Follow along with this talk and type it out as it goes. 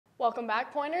Welcome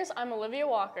back, Pointers. I'm Olivia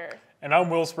Walker. And I'm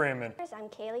Will Spreeman. I'm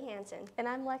Kayli Hansen. And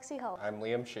I'm Lexi Hull.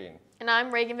 I'm Sheen. And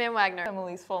I'm Raegan VanWagner. I'm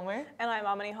Elise Fulmer. And I'm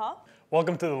Aminee Hoff.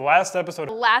 Welcome to the last episode.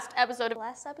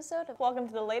 Welcome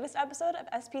to the latest episode of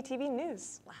SPTV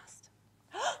News.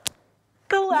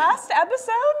 The last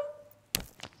episode?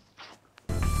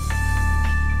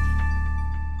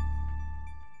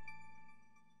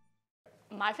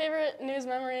 My favorite news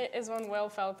memory is when Will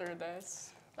fell through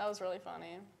this. That was really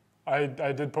funny. I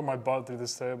did put my butt through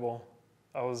this table.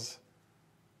 That was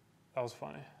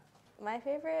funny. My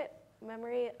favorite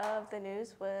memory of the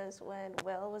news was when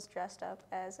Will was dressed up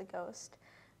as a ghost,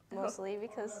 mostly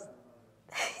because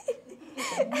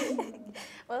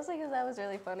that was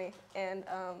really funny, and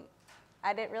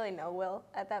I didn't really know Will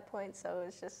at that point, so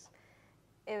it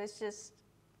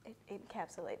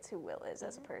encapsulates who Will is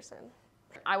as a person.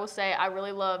 I will say I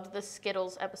really loved the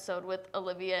Skittles episode with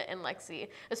Olivia and Lexi,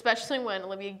 especially when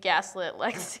Olivia gaslit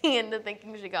Lexi into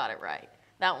thinking she got it right.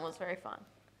 That one was very fun.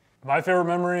 My favorite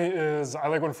memory is I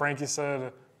like when Frankie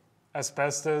said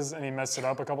asbestos and he messed it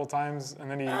up a couple times, and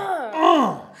then he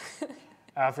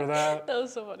after that. That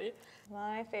was so funny.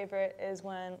 My favorite is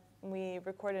when we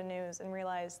recorded news and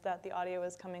realized that the audio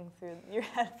was coming through your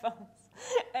headphones,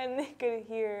 and they could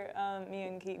hear me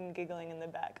and Keaton giggling in the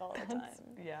back all the time.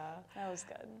 Yeah. That was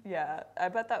good. Yeah, I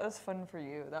bet that was fun for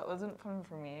you. That wasn't fun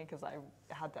for me because I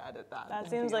had to edit that. That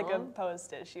seems like a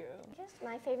post issue. I guess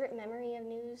my favorite memory of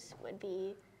news would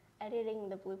be editing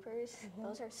the bloopers.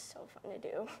 Those are so fun to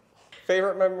do.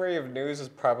 Favorite memory of news is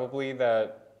probably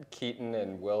that Keaton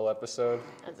and Will episode.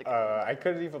 I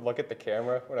couldn't even look at the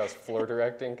camera when I was floor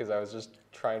directing because I was just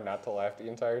trying not to laugh the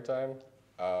entire time.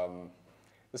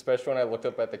 Especially when I looked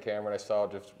up at the camera and I saw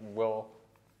just Will.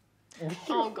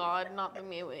 Oh God, not the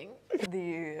mewing.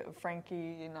 The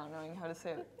Frankie not knowing how to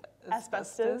say it.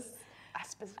 Asbestos.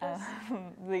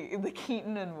 The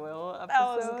Keaton and Will episode.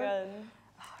 That was good.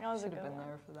 That was a should good have been one.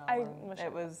 there for that one.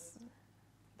 It was.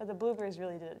 But the bloopers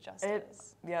really did it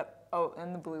justice. Yep. Oh,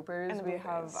 and the bloopers. We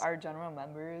have bloopers. our general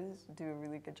members do a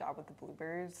really good job with the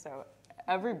bloopers. So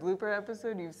every blooper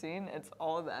episode you've seen, it's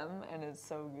all of them, and it's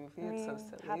so goofy. It's so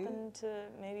silly. We happen to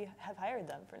maybe have hired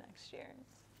them for next year.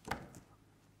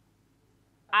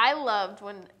 I loved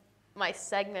when my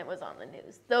segment was on the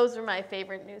news. Those were my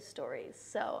favorite news stories.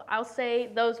 So I'll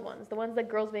say those ones, the ones that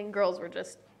Girls Being Girls were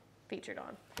just featured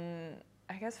on.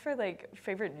 I guess for like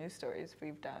favorite news stories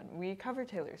we've done, we cover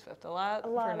Taylor Swift a lot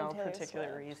for no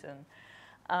particular reason.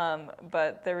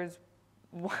 But there was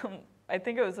one, I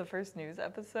think it was the first news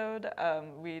episode,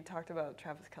 we talked about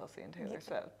Travis Kelce and Taylor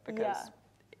Swift because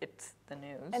it's the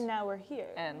news. And now we're here.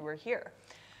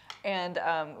 And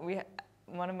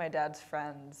one of my dad's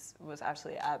friends was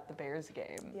actually at the Bears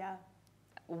game. Yeah.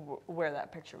 Where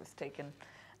that picture was taken.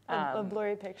 A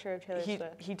blurry picture of Taylor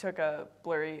Swift. He took a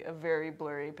very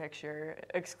blurry picture,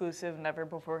 exclusive, never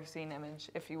before seen image,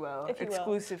 if you will.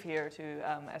 Exclusive here to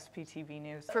SPTV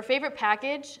News. For favorite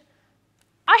package,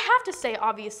 I have to say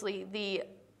obviously the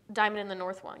Diamond in the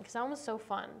North one because that one was so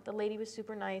fun. The lady was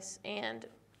super nice and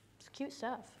it's cute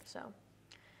stuff. So.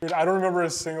 Dude, I don't remember a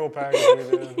single package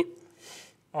we did.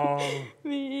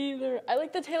 Me either. I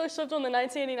like the Taylor Swift one, the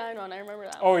 1989 one. I remember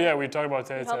that one. Oh yeah, we talked about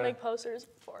Tay. We helped make posters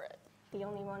for it. The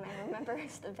only one I remember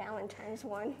is the Valentine's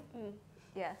one.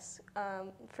 Yes.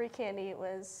 Free candy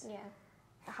was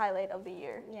a highlight of the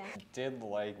year. I did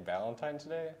like Valentine's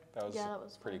Day. That was a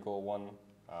pretty cool one.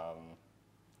 I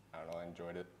don't know, I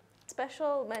enjoyed it.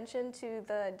 Special mention to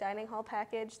the dining hall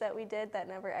package that we did that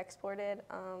never exported.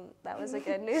 That was a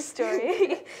good news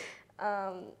story.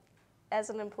 As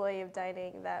an employee of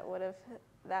dining, that would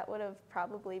have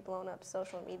probably blown up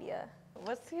social media.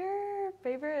 What's your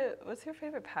favorite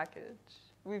package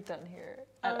we've done here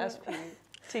at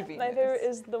SPTV My News? favorite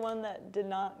is the one that did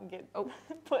not get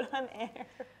put on air.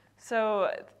 So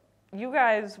you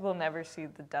guys will never see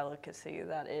the delicacy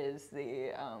that is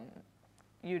the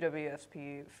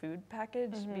UWSP food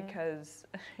package because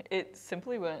it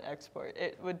simply wouldn't export.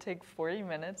 It would take 40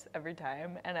 minutes every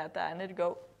time, and at the end it'd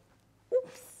go,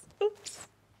 oops,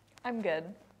 I'm good.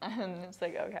 And it's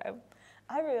like, okay.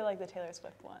 I really like the Taylor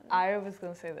Swift one. I was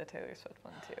going to say the Taylor Swift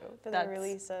one too. The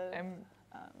release of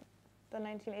the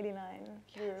 1989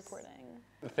 re-recording.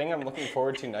 The thing I'm looking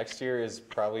forward to next year is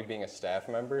probably being a staff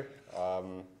member.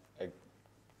 It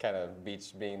kind of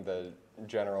beats being the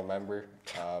general member.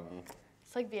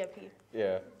 It's like VIP.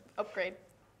 Yeah. Upgrade.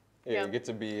 Yeah, you get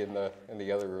to be in the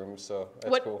other room, so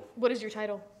that's cool. What is your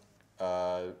title?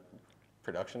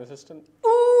 Production assistant.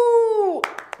 Ooh!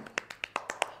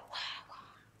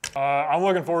 I'm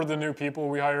looking forward to the new people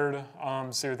we hired,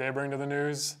 see what they bring to the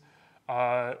news.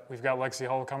 We've got Lexi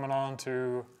Hull coming on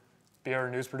to be our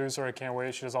news producer. I can't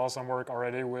wait. She does awesome work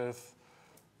already with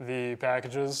the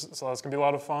packages, so that's gonna be a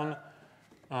lot of fun.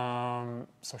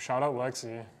 So shout out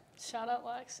Lexi. Shout out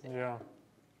Lex. Yeah.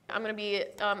 I'm gonna be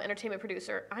entertainment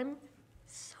producer. I'm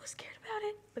so scared about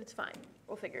it, but it's fine.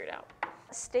 We'll figure it out.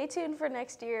 Stay tuned for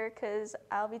next year because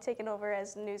I'll be taking over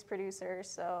as news producer,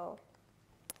 so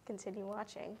continue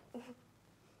watching.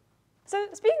 So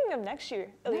speaking of next year,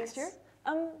 Elise, Next year?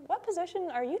 What position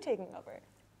are you taking over?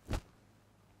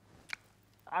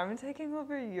 I'm taking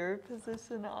over your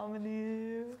position,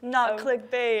 Aminee. Not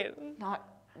clickbait. Not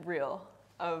real,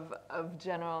 of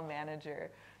general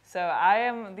manager. So I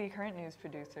am the current news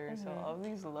producer, so all of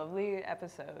these lovely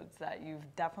episodes that you've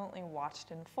definitely watched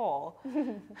in full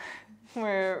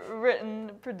were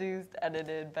written, produced,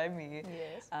 edited by me.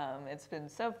 Yes. It's been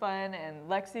so fun, and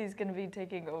Lexi's gonna be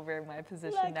taking over my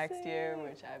position next year,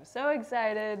 which I'm so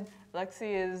excited.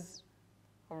 Lexi is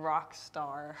a rock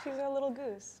star. She's our little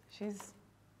goose. She's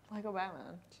like a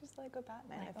Batman. She's like a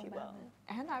Batman, if you Batman.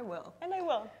 will. And I will. And I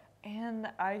will. And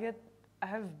I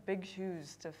have big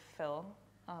shoes to fill,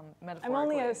 I'm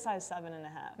metaphorically. only a size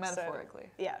 7.5. Metaphorically.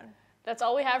 So, yeah. That's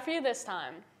all we have for you this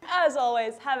time. As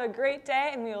always, have a great day,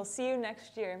 and we will see you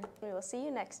next year. We will see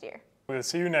you next year. We'll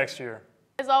see you next year.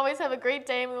 As always, have a great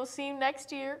day, and we will see you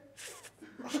next year.